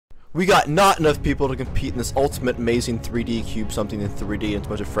We got not enough people to compete in this ultimate amazing 3D cube something in 3D and a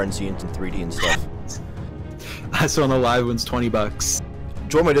bunch of frenzies in 3D and stuff. Last one alive wins $20.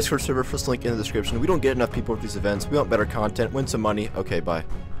 Join my Discord server, first link in the description. We don't get enough people for these events. We want better content, win some money. Okay, bye.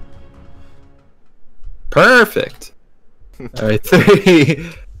 Perfect. Alright, 3,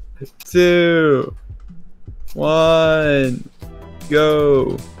 2, 1,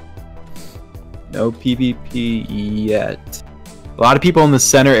 go. No PvP yet. A lot of people in the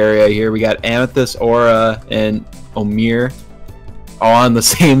center area here. We got Amethyst, Aura, and Omir all on the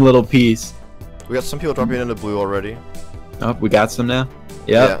same little piece. We got some people dropping into blue already. Oh, we got some now?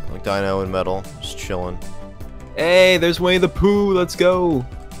 Yep. Yeah, like Dino and Metal, just chilling. Hey, there's Winnie the Pooh. Let's go.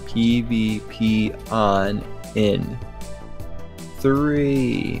 PvP on in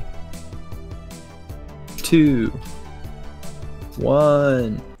 3, 2,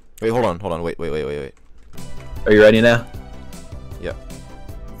 1. Wait, hold on. Wait. Are you ready now? Yep.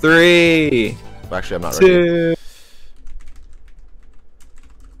 3, Well, actually, I'm not ready. 2,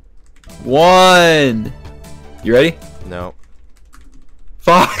 1. You ready? No.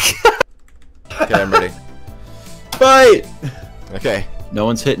 Fuck. Okay, I'm ready. Fight. Okay. No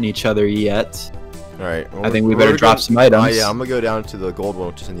one's hitting each other yet. Alright. Well, I think we better drop some items. Yeah, I'm gonna go down to the gold one,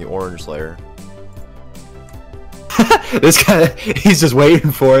 which is in the orange layer. This guy, he's just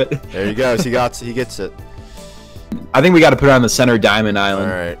waiting for it. There he goes. He gets it. I think we got to put it on the center diamond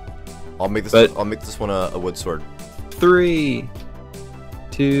island. Alright. I'll make this one a wood sword. 3,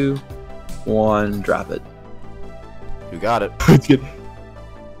 2, 1, drop it. You got it. It's good.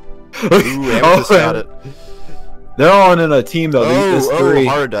 Ooh, Amethyst got it. They're all in a team though. There's 3.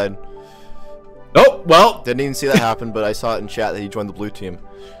 Hara died. Oh, well. Didn't even see that happen, but I saw it in chat that he joined the blue team.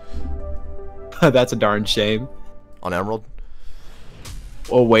 That's a darn shame. On Emerald?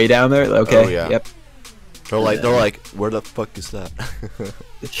 Oh, way down there? Okay. Oh, yeah. Yep. They're like, where the fuck is that?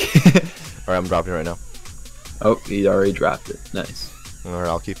 Alright, I'm dropping it right now. Oh, he already dropped it. Nice. Alright,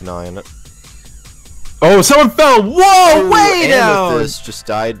 I'll keep an eye on it. Oh, someone fell! Whoa, way down! Amethyst just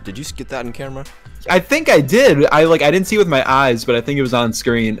died. Did you get that in camera? I think I did. I didn't see it with my eyes, but I think it was on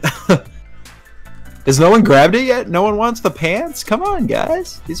screen. Has no one grabbed it yet? No one wants the pants? Come on,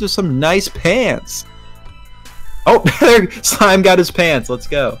 guys. These are some nice pants. Oh, there, Slime got his pants. Let's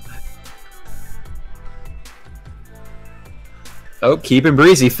go. Oh, Keeping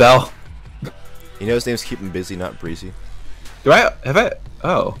Breezy fell. You know his name's Keeping Busy, not Breezy.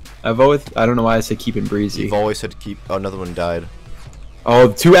 Oh, I don't know why I said Keeping Breezy. You've always said keep. Oh, another one died.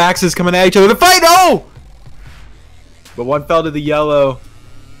 Oh, 2 axes coming at each other. The fight! Oh! But one fell to the yellow.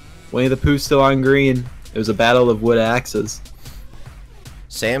 Winnie the Pooh still on green. It was a battle of wood axes.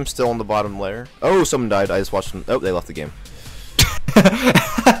 Sam's still on the bottom layer. Oh, someone died. I just watched them. Oh, they left the game.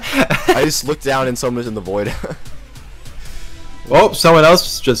 I just looked down and someone was in the void. Oh, someone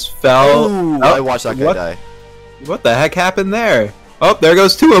else just fell. Ooh, oh, I watched that guy die. What the heck happened there? Oh, there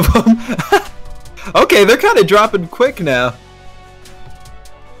goes 2 of them. Okay, they're kind of dropping quick now.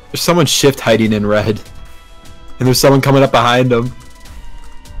 There's someone shift hiding in red. And there's someone coming up behind them.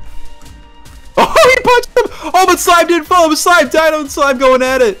 Oh, he punched him! Oh, but Slime didn't fall. It was Slime, Dino and Slime going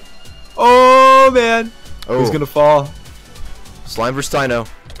at it. Oh, man. Oh. Who's going to fall? Slime vs. Dino.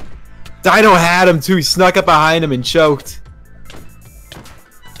 Dino had him, too. He snuck up behind him and choked.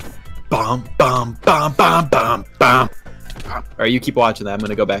 Bum, bum, bum, bum, bum, bum. Alright, you keep watching that. I'm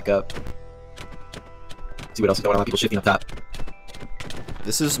gonna go back up. See what else is going on. People shifting up top.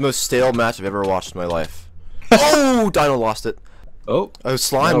 This is the most stale match I've ever watched in my life. Oh, Dino lost it. Oh. Oh,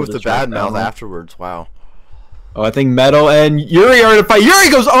 Slime Metal with the just bad dropped mouth down. afterwards. Wow. Oh, I think Metal and Yuri are in a fight. Yuri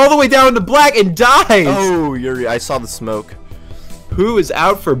goes all the way down to black and dies! Oh, Yuri, I saw the smoke. Who is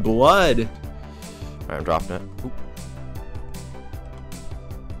out for blood? Alright, I'm dropping it. Oop.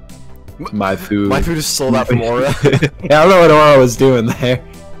 My food. My food is sold out from Aura. Yeah, I don't know what Aura was doing there.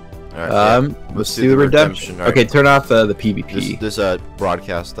 Alright, Let's do the redemption. Right. Okay, turn off the PvP. There's a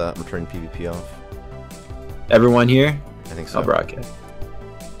broadcast that return PvP off. Everyone here? I think so. I'll broadcast.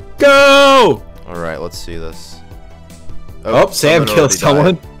 Go! Alright, let's see this. Oh, Sam killed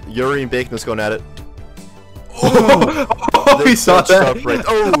someone. Yuri and Bacon is going at it. Oh, we saw that. Right.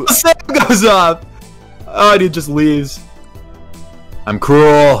 Oh, Sam goes up. Oh, and he just leaves. I'm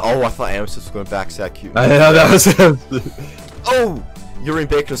cruel. Oh, I thought Amethyst was going back. So cute. I know that was him. Oh, Yuri and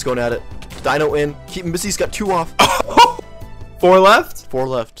Bacon is going at it. Dino in. Keep him busy. He's got 2 off. 4 left. 4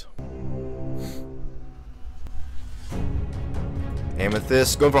 left.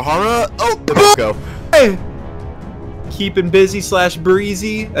 Amethyst going for Hara. Oh, they both go. Hey. Keeping busy /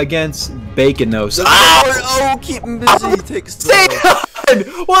 breezy against Bacon Nose. Oh, keep him busy. He takes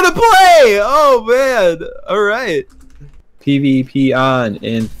the What a play! Oh man! All right. PvP on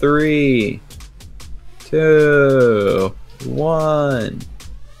in 3, 2, 1.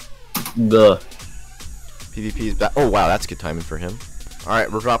 The PvP is back. Oh wow, that's good timing for him. All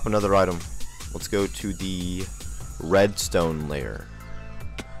right, we're dropping another item. Let's go to the redstone layer.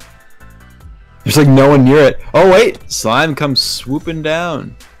 There's like no one near it. Oh wait, slime comes swooping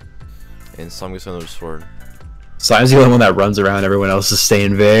down. And some gets another sword. Slime's the only one that runs around. Everyone else is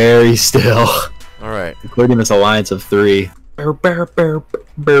staying very still, All right. including this alliance of 3.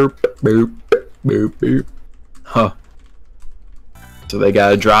 Huh. So they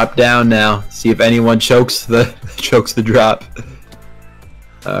gotta drop down now. See if anyone chokes the drop.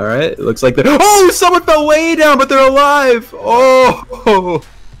 All right. Looks like someone fell way down, but they're alive. Oh.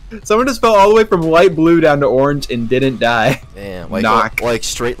 Someone just fell all the way from light blue down to orange and didn't die. Damn, like Knock. like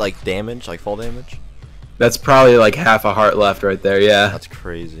straight like damage, like fall damage. That's probably like half a heart left right there, yeah. That's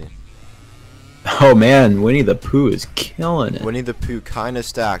crazy. Oh man, Winnie the Pooh is killing it. Winnie the Pooh kind of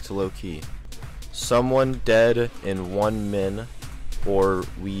stacked low key. Someone dead in 1 min, or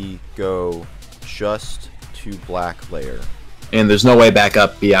we go just to black layer. And there's no way back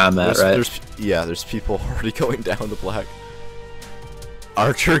up beyond that, right? There's people already going down to black.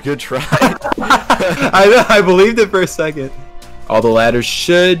 Archer, good try. I believed it for a second. All the ladders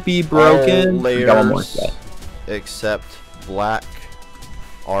should be broken. All layers Got one more. except black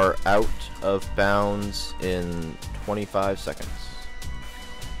are out of bounds in 25 seconds.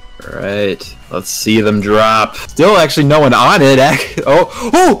 Alright, let's see them drop. Still actually no one on it.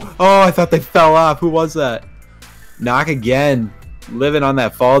 Oh, I thought they fell off. Who was that? Knock again. Living on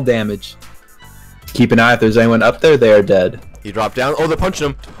that fall damage. Keep an eye if there's anyone up there. They are dead. He dropped down. Oh, they're punching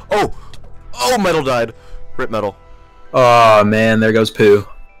him. Oh, metal died. Rip metal. Oh man, there goes Pooh.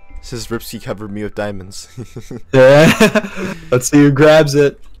 Says Ripsky covered me with diamonds. Let's see who grabs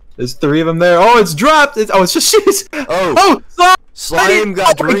it. There's 3 of them there. Oh, it's dropped. It's just shoes. Oh, Slime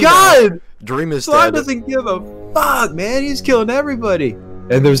got Dream. Oh my god. Dream is Slime dead. doesn't give a fuck, man. He's killing everybody.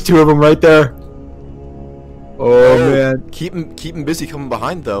 And there's 2 of them right there. Oh man. Keep him busy coming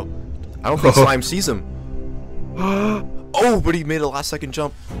behind though. I don't think Slime sees him. Oh, but he made a last second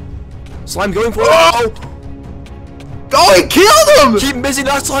jump. Slime going for it. Oh, he killed him! Keep him busy,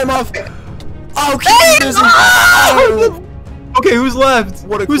 knock Slime off. Oh, keep him busy. Oh. Okay, who's left?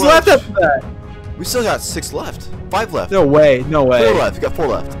 What a Who's clutch. left after that? We still got 6 left. 5 left. No way, no way. 4 left. We got 4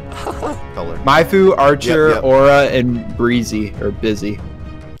 left. Color. Maifu, Archer, Yep. Aura, and Breezy, or Busy.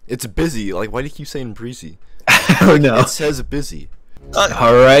 It's busy. Like, why do you keep saying breezy? Oh no. It says busy.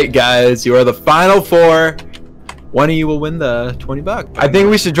 Alright guys, you are the final 4. One of you will win the $20. I think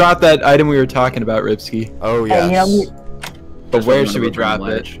we should drop that item we were talking about, Ripsky. Oh Hey, yeah. But where should we drop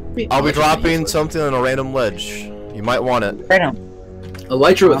it? I'll be dropping something on a random ledge. You might want it. Right on.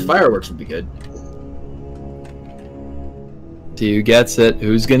 Elytra with fireworks would be good. See who gets it.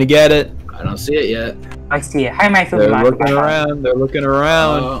 Who's gonna get it? I don't see it yet. I see it. Hi, my food. They're looking around. They're looking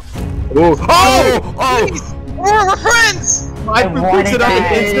around. Oh, Oh! We're friends! I picks it up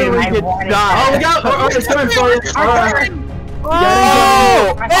and instantly gets shot. look out! Oh, it's coming for you.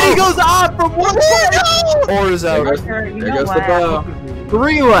 Oh! And he goes off from one point. Or is out. There goes the bow.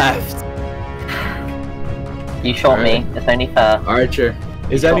 3 left. You shot me. It's only fair. Archer.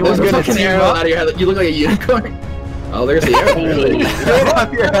 Is anyone There's a gonna fucking team arrow up? out of your head. You look like a unicorn. Oh, there's the arrow. Get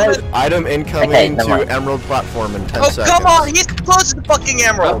off your head. Item incoming Okay, never to mind. Emerald platform in 10 Oh, seconds. come on! He's close to the fucking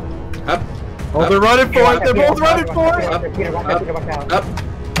emerald! Up, Oh, they're running for it. They're both running for it. up.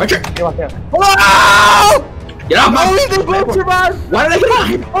 Archer. Oh! Get off my. Oh, they both survived. Why did I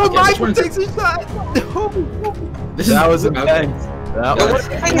get on? Oh, Okay, Mike this takes a shot. This That was okay. intense. That Yo, what was.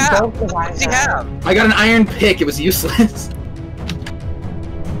 does he have? What does he have? I got an iron pick. It was useless.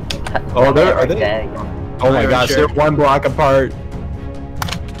 Oh, they're are they? Okay. Oh my Iron gosh, chair. they're 1 block apart.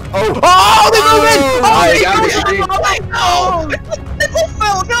 Oh! Oh, they move in! Oh! Oh, I they got go! it. No! They both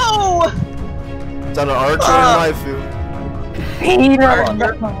fell, no! It's on an Archer and Maifu.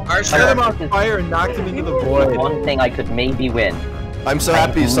 Peter! Set him on fire and knocked him into the void. One thing I could maybe win. I'm so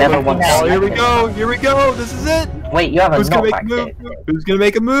happy Never someone won Oh, that. here we go! Here we go! This is it! Wait, you have a Who's gonna make a knockback move? kick. Who's gonna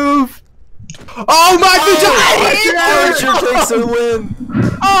make a move? Oh my Archer takes the win!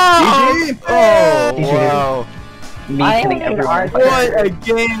 Oh! Oh, man. wow. Me I killing hate everyone. Archer. What a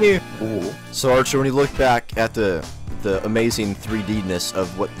game! Ooh. So Archer, when you look back at the amazing 3D-ness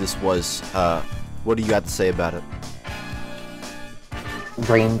of what this was, what do you got to say about it?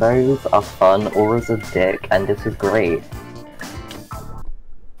 Rainbows are fun, Aura's a dick, and this is great.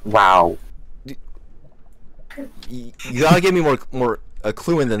 Wow. You gotta give me more a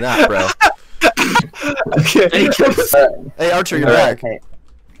clue in than that, bro. Okay. Hey Archer, you're Yeah, back. okay.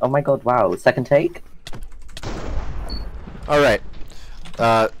 Oh my god, wow. Second take? Alright.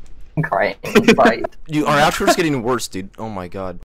 Crying. Fight. Our outro is getting worse, dude. Oh my god.